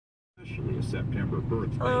actually a September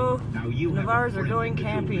birthday. Hello. Now you The Navars are going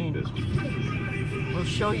camping. We'll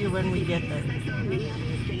show you when we get there.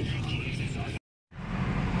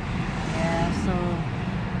 Yeah, so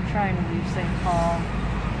I'm trying to leave St. Paul.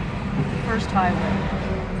 First highway.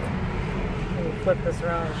 Let me flip this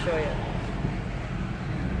around and show you.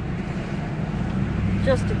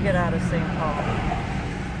 Just to get out of St. Paul.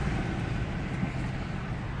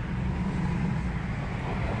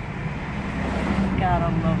 God, I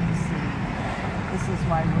love the city. This is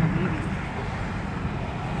why we're leaving.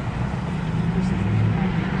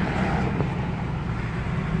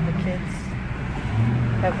 The kids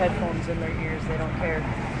have headphones in their ears. They don't care.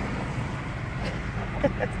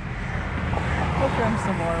 We'll film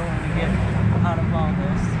some more when we get out of all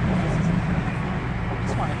this.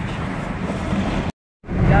 Just wanted to show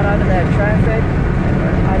you. Got out of that traffic and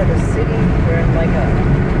we're out of the city. We're in like a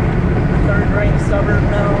third-rank suburb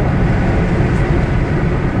now.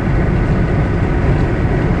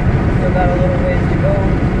 Still got a little ways to go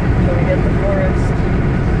until we get the forest.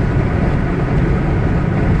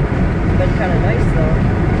 It's been kind of nice though.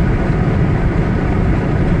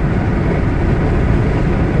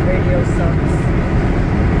 The radio sucks.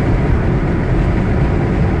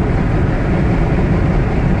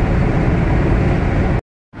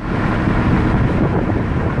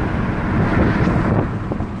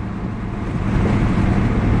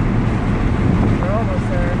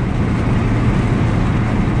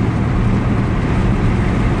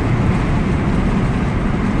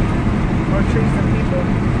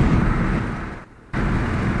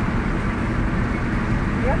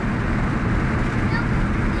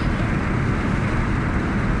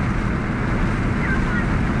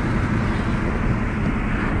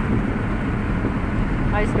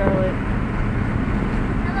 Hi, Scarlett.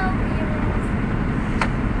 Hello, heroes.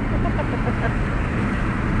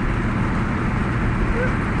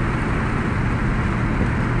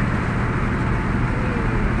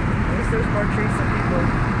 At least there's more trees than people.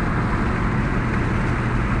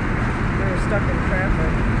 They're stuck in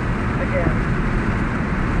traffic again.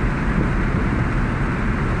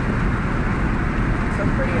 So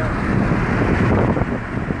pretty out.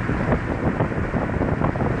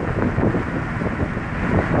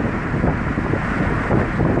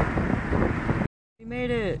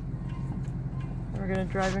 Made it. We're gonna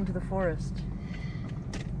drive into the forest.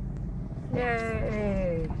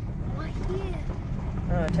 Yay! What here?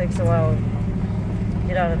 Oh, it takes a while to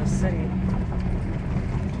get out of the city.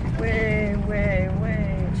 Way, way,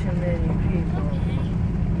 way too many people.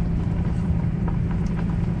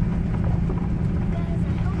 Guys,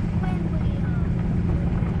 I hope when we don't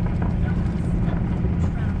stop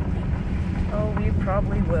traveling. Oh, we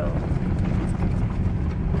probably will.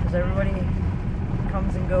 Because everybody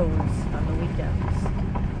comes and goes on the weekends.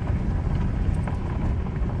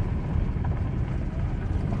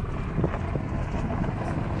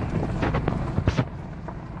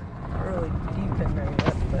 Not really deep in there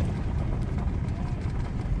yet, but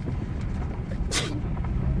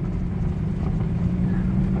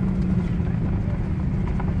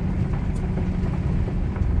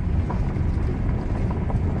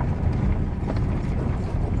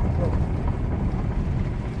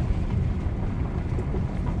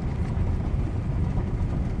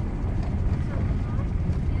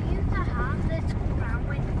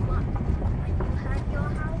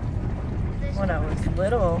when I was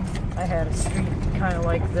little, I had a street kind of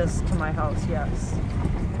like this to my house, yes.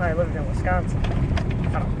 When I lived in Wisconsin,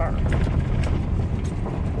 on a farm.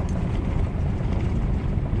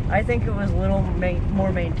 I think it was a little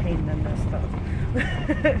more maintained than this, though.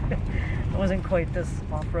 It wasn't quite this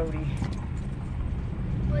off-roady.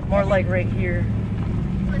 More like right here.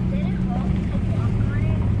 But did it all walk on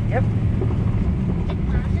it? Yep. It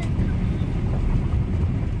doesn't.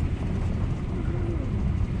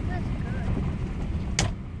 That's good.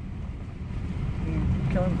 You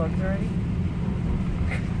killing bugs already?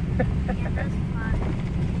 Yeah, that's fine.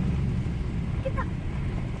 Get up.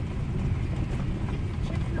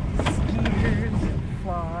 Skeeters and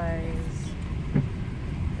flies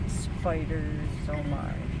and spiders, oh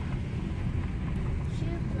my.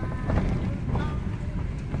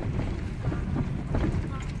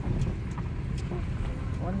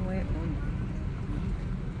 One way only.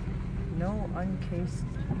 No uncased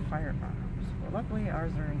firearms. Well, luckily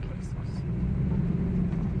ours are in cases.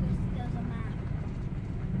 There's a map.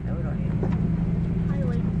 No, we don't need it.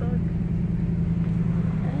 Highway bug.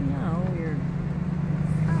 And now we're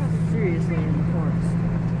seriously in the forest.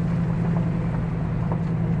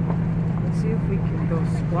 Let's see if we can go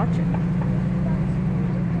squatching.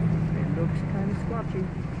 It looks kind of squatchy.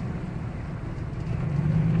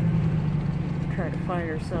 Try to trying to find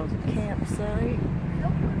ourselves a campsite.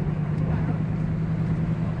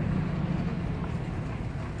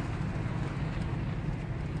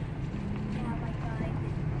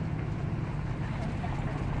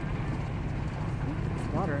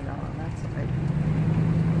 There's water now on that side.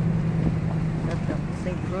 That's the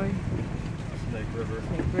St. Croix? Snake River.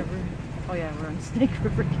 Snake River. Oh yeah, we're on Snake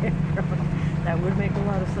River Campground. That would make a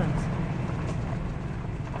lot of sense.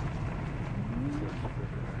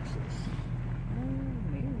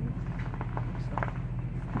 Maybe. So.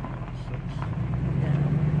 Yeah.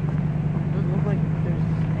 Doesn't look like there's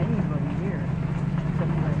anybody here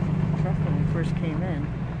except for that truck when we first came in.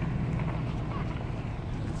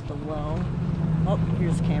 It's the well. Oh,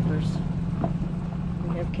 here's campers.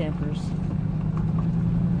 We have campers.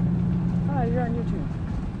 Hi, you're on YouTube.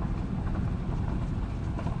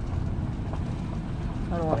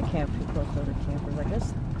 I don't want to camp too close to other campers. I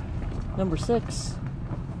guess number 6.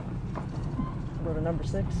 Go to number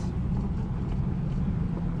 6.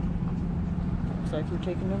 Looks like we're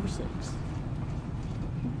taking number 6.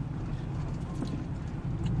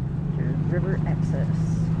 Here's river access.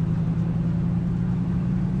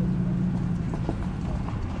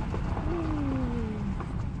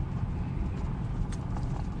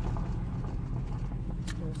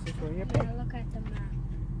 This is where you're Yeah, look at the map.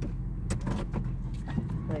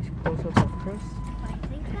 nice close up of Chris. I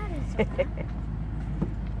think that is a map.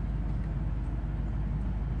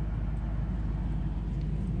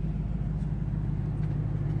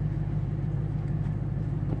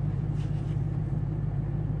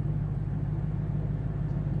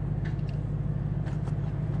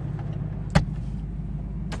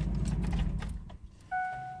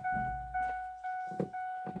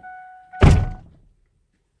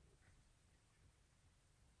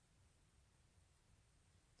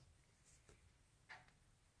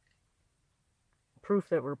 Proof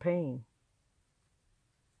that we're paying.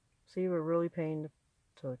 See, we're really paying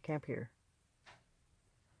to camp here.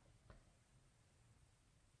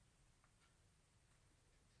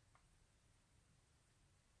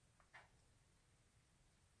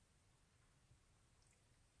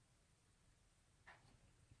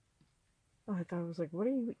 Oh, I thought I was like, what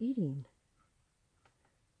are you eating?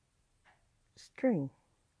 String.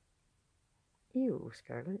 Ew,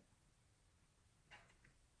 Scarlett.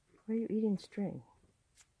 Why are you eating string?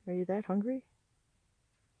 Are you that hungry?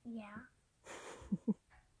 Yeah.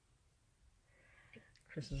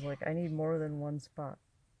 Chris is like, I need more than one spot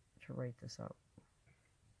to write this out.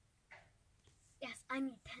 Yes, I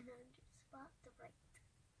need 10 spots to write.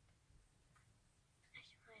 I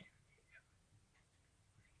should write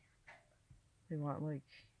They want like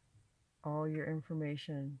all your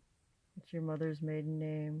information. What's your mother's maiden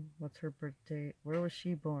name? What's her birth date? Where was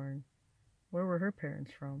she born? Where were her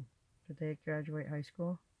parents from? Did they graduate high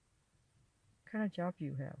school? What kind of job do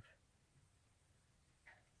you have?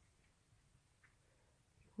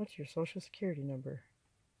 What's your social security number?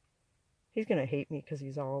 He's gonna hate me because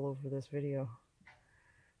he's all over this video.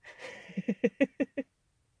 I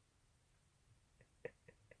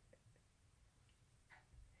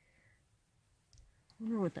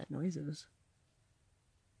wonder what that noise is.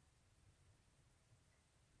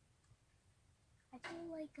 I feel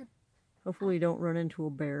like a... Hopefully we don't run into a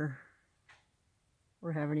bear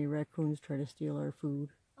or have any raccoons try to steal our food.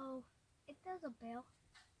 Oh, it does a bell.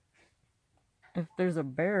 If there's a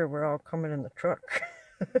bear, we're all coming in the truck.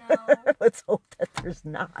 No. Let's hope that there's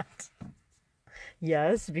not.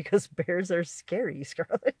 Yes, because bears are scary,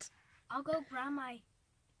 Scarlett. I'll go grab my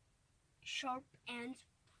sharp ends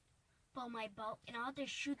for my bow and I'll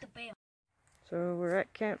just shoot the bell. So we're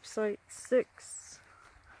at campsite 6.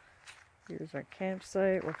 Here's our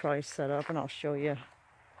campsite. We'll probably set up and I'll show you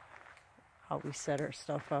how we set our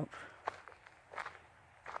stuff up.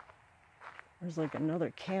 There's like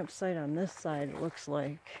another campsite on this side, it looks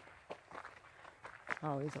like.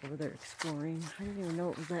 Ollie's over there exploring. I didn't even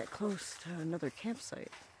know it was that close to another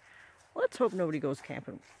campsite. Let's hope nobody goes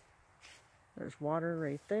camping. There's water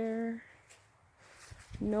right there.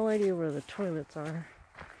 No idea where the toilets are.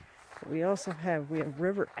 But we also have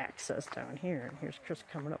river access down here. And here's Chris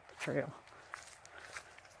coming up the trail.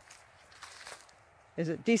 Is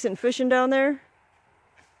it decent fishing down there?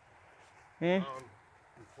 Eh?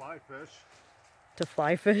 Fly fish. To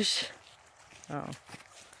fly fish? Oh.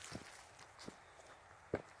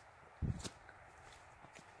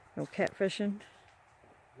 No catfishing?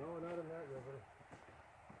 No, not in that river.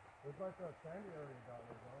 There's like a sandy area down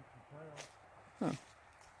there, Huh.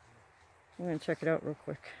 I'm gonna check it out real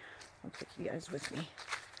quick. I'll take you guys with me.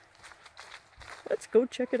 Let's go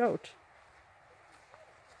check it out.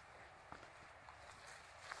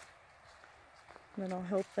 Then I'll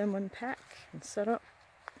help them unpack and set up.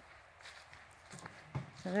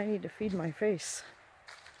 And I need to feed my face.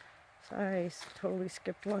 So I totally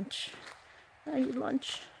skipped lunch. I eat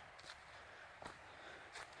lunch.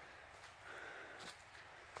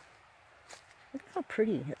 Look how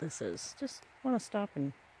pretty this is. Just want to stop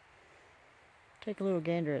and take a little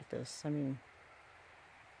gander at this. I mean,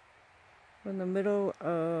 we're in the middle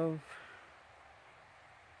of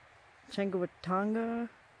Chengawatanga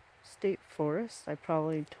State Forest. I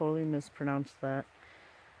probably totally mispronounced that.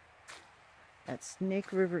 At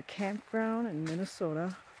Snake River Campground in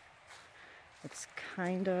Minnesota. It's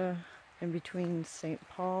kinda in between St.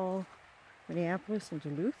 Paul, Minneapolis, and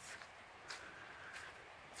Duluth.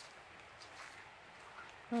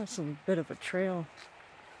 Oh, it's a bit of a trail.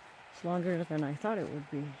 It's longer than I thought it would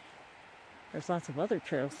be. There's lots of other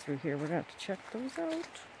trails through here. We're gonna have to check those out.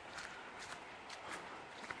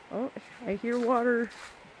 Oh, I hear water.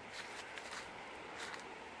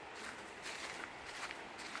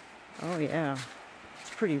 Oh yeah, it's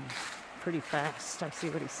pretty fast. I see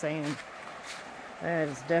what he's saying. That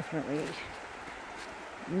is definitely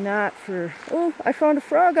not for... Oh, I found a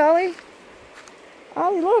frog, Ollie.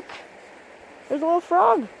 Ollie, look. There's a little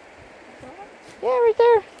frog. Yeah, right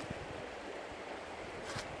there.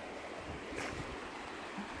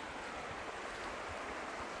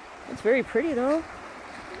 It's very pretty though.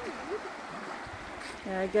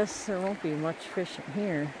 Yeah, I guess there won't be much fish in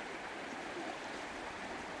here.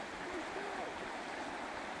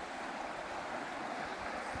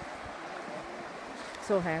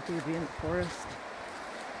 So happy to be in the forest.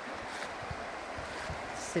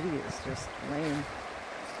 The city is just lame.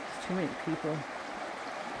 There's too many people.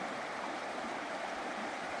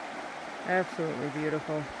 Absolutely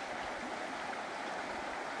beautiful.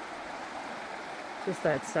 Just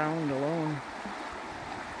that sound alone.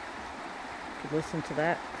 Could listen to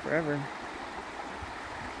that forever.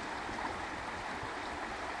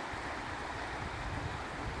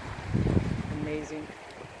 Amazing.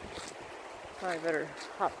 I better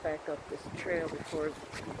hop back up this trail before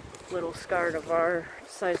little Scar Navarre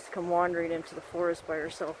decides to come wandering into the forest by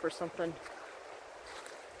herself or something.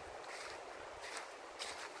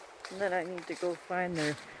 And then I need to go find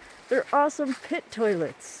their awesome pit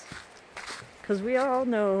toilets. Because we all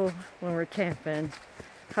know when we're camping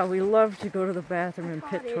how we love to go to the bathroom in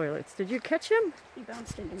pit toilets. Did you catch him? He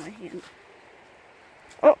bounced into my hand.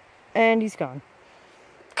 Oh, and he's gone.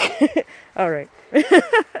 Alright.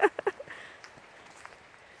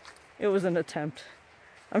 It was an attempt.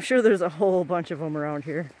 I'm sure there's a whole bunch of them around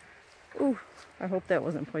here. Ooh, I hope that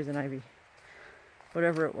wasn't poison ivy.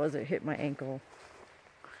 Whatever it was, it hit my ankle.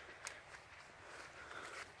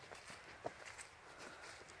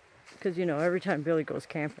 Because, you know, every time Billy goes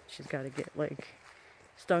camping, she's got to get, like,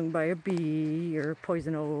 stung by a bee or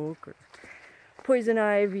poison oak or poison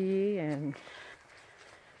ivy and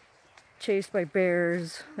chased by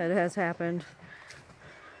bears. That has happened.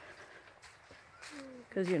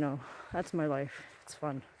 Because, you know, that's my life. It's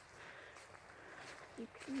fun. You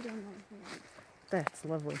peed on my hand. That's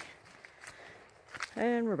lovely.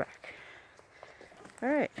 And we're back.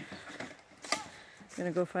 Alright. I'm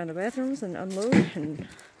gonna go find the bathrooms and unload and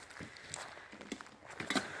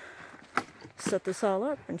set this all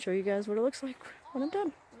up and show you guys what it looks like when I'm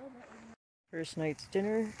done. First night's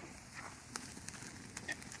dinner.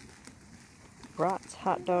 Brats,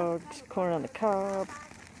 hot dogs, corn on the cob,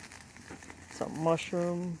 some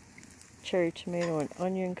mushroom, cherry tomato and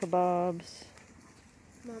onion kebabs.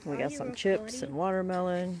 We got some chips and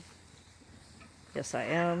watermelon. Yes, I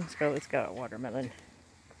am. Scarlett's got a watermelon.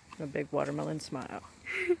 A big watermelon smile.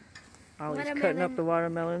 Ollie's cutting up the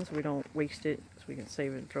watermelons so we don't waste it, so we can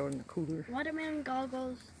save it and throw it in the cooler. Watermelon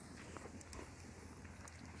goggles.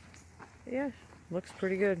 Yeah, looks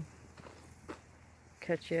pretty good.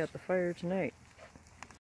 Catch you at the fire tonight.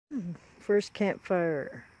 First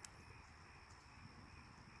campfire.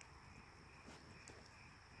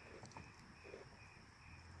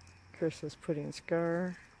 Chris is putting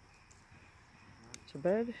Scar to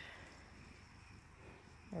bed.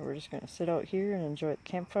 And we're just going to sit out here and enjoy the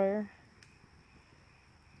campfire.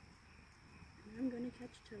 I'm going to catch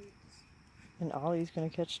toads. And Ollie's going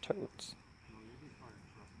to catch toads.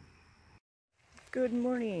 Good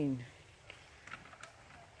morning.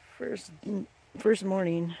 First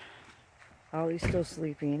morning. Ollie's still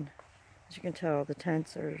sleeping. As you can tell, the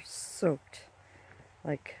tents are soaked.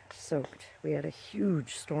 Like, soaked. We had a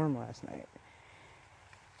huge storm last night.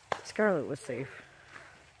 Scarlett was safe.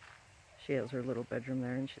 She has her little bedroom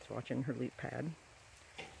there and she's watching her leap pad.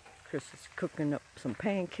 Chris is cooking up some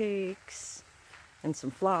pancakes and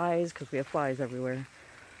some flies because we have flies everywhere.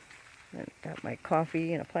 I got my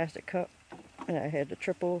coffee in a plastic cup And I had the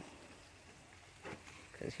triple,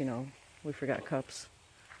 because, you know, we forgot cups.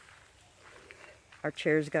 Our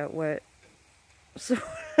chairs got wet, so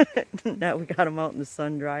now we got them out in the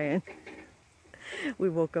sun drying. We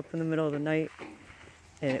woke up in the middle of the night,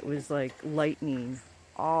 and it was like lightning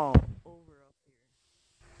all over up here.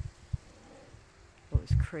 It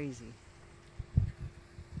was crazy.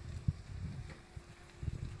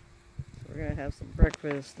 So we're gonna have some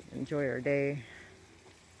breakfast, enjoy our day.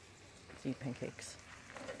 Let's eat pancakes.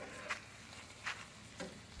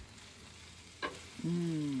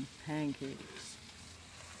 Pancakes.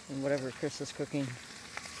 And whatever Chris is cooking.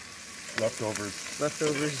 Leftovers.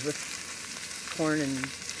 Leftovers with corn and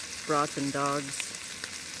brats and dogs.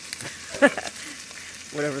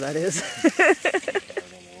 Whatever that is.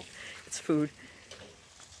 It's food.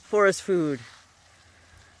 Forest food.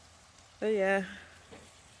 But yeah.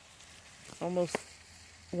 Almost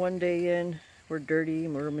one day in. We're dirty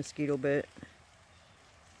and we're mosquito bit.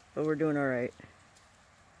 But we're doing alright.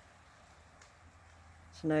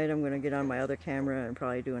 Tonight I'm going to get on my other camera and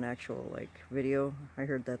probably do an actual like video. I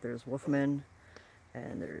heard that there's wolfmen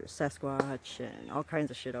and there's Sasquatch and all kinds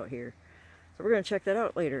of shit out here. So we're going to check that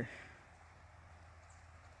out later.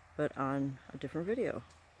 But on a different video.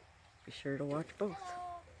 Be sure to watch both.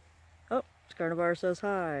 Oh, Scarnabar says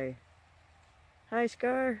hi. Hi,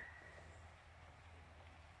 Scar.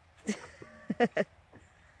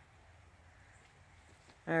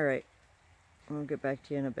 Alright. I'll get back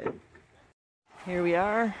to you in a bit. Here we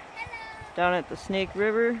are, down at the Snake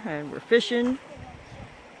River, and we're fishing.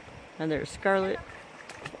 And there's Scarlett,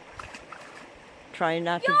 trying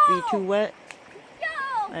not to be too wet.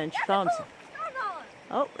 And she found some.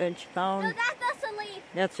 Oh, and she found. No, that's just a leaf.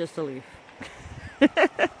 That's just a leaf.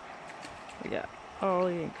 We got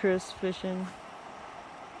Ollie and Chris fishing.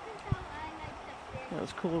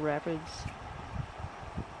 Those cool rapids.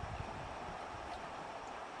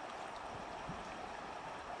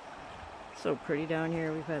 So pretty down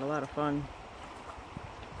here. We've had a lot of fun.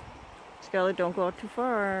 Scarlett, don't go out too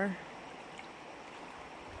far.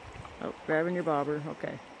 Oh, grabbing your bobber.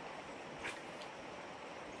 Okay.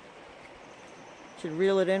 Should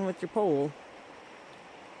reel it in with your pole.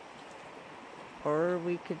 Or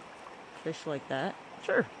we could fish like that.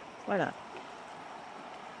 Sure, why not?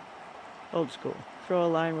 Old school. Throw a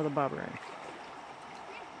line with a bobber in.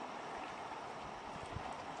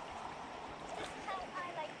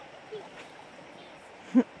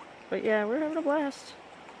 But yeah, we're having a blast.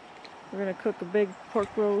 We're gonna cook a big pork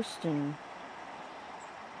roast and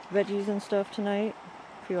veggies and stuff tonight.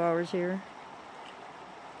 A few hours here.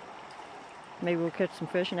 Maybe we'll catch some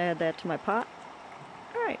fish and add that to my pot.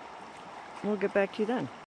 Alright, we'll get back to you then.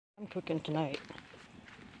 I'm cooking tonight.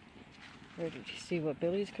 Where did you see what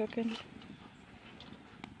Billy's cooking?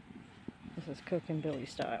 This is cooking Billy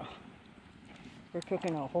style. We're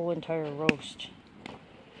cooking a whole entire roast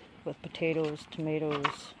with potatoes,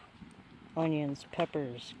 tomatoes, onions,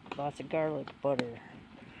 peppers, lots of garlic, butter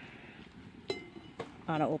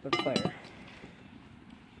on an open fire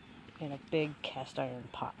in a big cast iron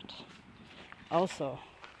pot. Also,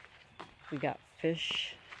 we got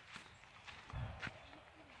fish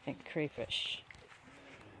and crayfish.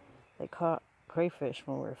 They caught crayfish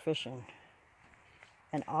when we were fishing,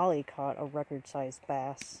 and Ollie caught a record-sized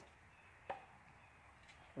bass.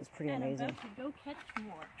 It was pretty amazing. And I'm about to go catch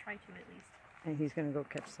more. Try to at least. And he's gonna go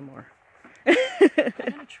catch some more. I'm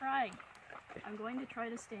gonna try. I'm going to try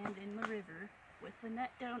to stand in the river with the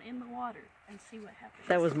net down in the water and see what happens.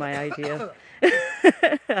 That was my idea.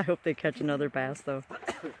 I hope they catch another bass though.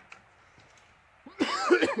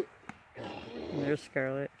 And there's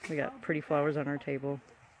Scarlett. We got pretty flowers on our table.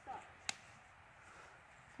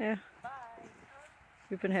 Yeah.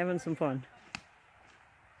 We've been having some fun.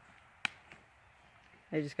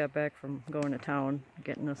 I just got back from going to town,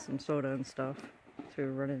 getting us some soda and stuff. So we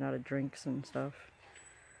were running out of drinks and stuff.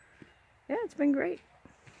 Yeah, it's been great.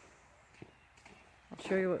 I'll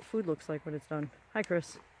show you what food looks like when it's done. Hi,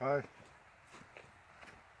 Chris. Hi.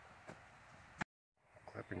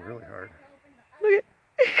 Clapping really hard. Look at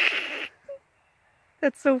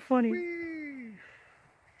that's so funny. Whee!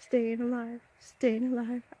 Staying alive, staying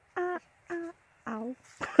alive. Ah, ah, ow.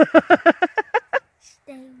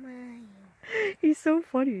 Stay mine. He's so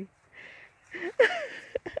funny.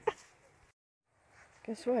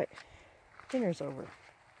 Guess what? Dinner's over.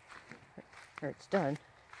 Or it's done.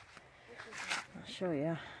 I'll show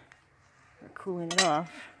you. We're cooling it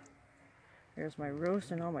off. There's my roast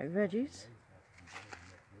and all my veggies.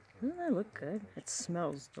 Doesn't that look good? It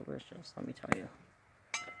smells delicious, let me tell you.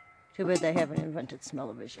 Too bad they haven't invented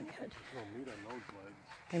smell-o-vision yet.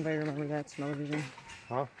 Anybody remember that, smell-o-vision?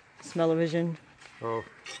 Huh? Smell-o-vision. Oh.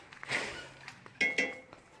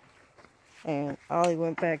 And Ollie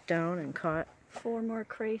went back down and caught 4 more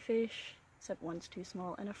crayfish, except one's too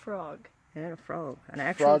small, and a frog. and a frog. An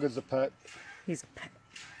actual Frog is a pet. He's a pet.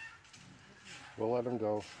 We'll let him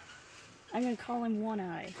go. I'm gonna call him One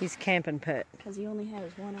Eye, He's camping pet. because he only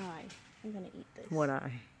has one eye. I'm gonna eat this. One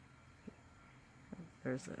eye.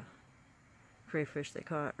 There's a crayfish they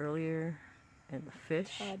caught earlier, and the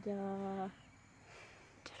fish. Ta-da.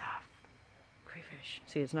 Ta-da. Crayfish.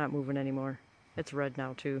 See, it's not moving anymore. It's red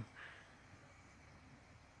now too.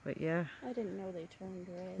 But yeah, I didn't know they turned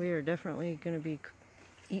red. we are definitely going to be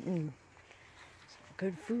eating some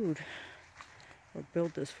good food. We'll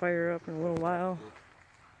build this fire up in a little while.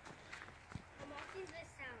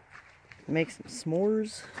 Make some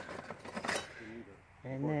s'mores.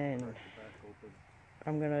 And then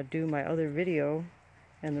I'm going to do my other video.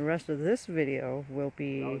 And the rest of this video will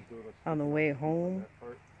be on the way home.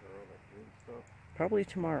 Probably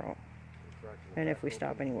tomorrow. And if we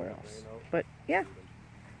stop anywhere else. But yeah.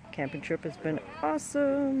 Camping trip has been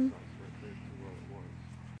awesome.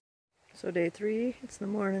 So day 3, it's the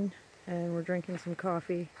morning, and we're drinking some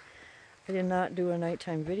coffee. I did not do a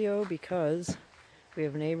nighttime video because we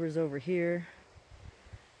have neighbors over here,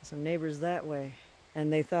 some neighbors that way,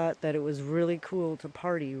 and they thought that it was really cool to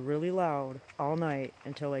party really loud all night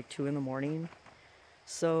until like 2 in the morning.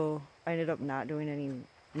 So I ended up not doing any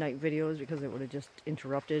night videos because it would have just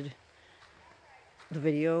interrupted the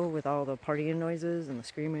video with all the partying noises and the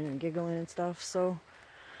screaming and giggling and stuff. So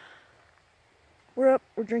we're up,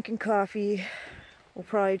 we're drinking coffee. We'll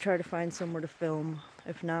probably try to find somewhere to film.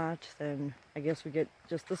 If not, then I guess we get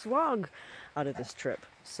just this vlog out of this trip.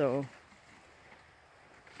 So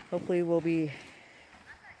hopefully we'll be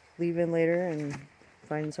leaving later and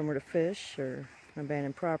finding somewhere to fish or an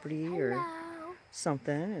abandoned property or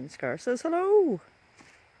something. And Scar says hello.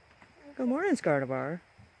 Good morning, Scarnavar.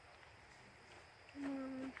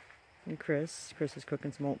 And Chris is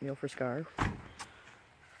cooking some oatmeal for Scar.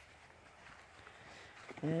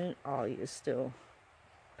 And Ollie is still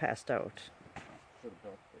passed out.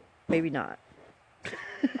 Maybe not.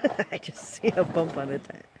 I just see a bump on it.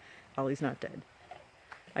 Ollie's not dead.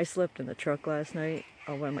 I slept in the truck last night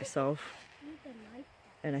all by myself.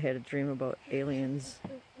 And I had a dream about aliens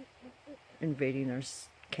invading our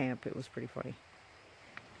camp. It was pretty funny.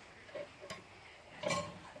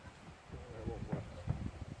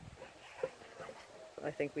 I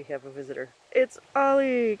think we have a visitor. It's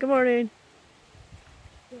Ollie! Good morning!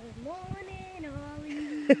 Good morning,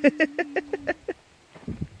 Ollie.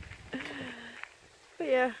 But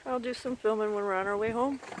yeah, I'll do some filming when we're on our way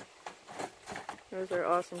home. There's our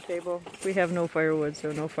awesome table. We have no firewood,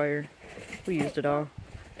 so no fire. We used it all.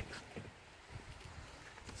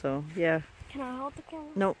 So, yeah. Can I hold the camera?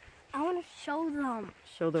 Nope. I want to show them.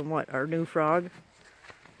 Show them what? Our new frog?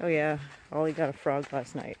 Oh yeah, Ollie got a frog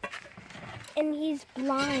last night. And he's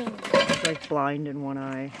blind. He's like blind in one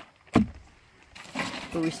eye.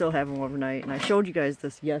 But we still have him overnight. And I showed you guys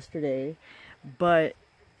this yesterday, but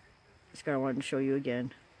just kind of wanted to show you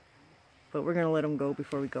again. But we're going to let him go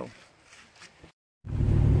before we go.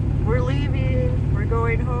 We're leaving. We're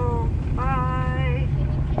going home.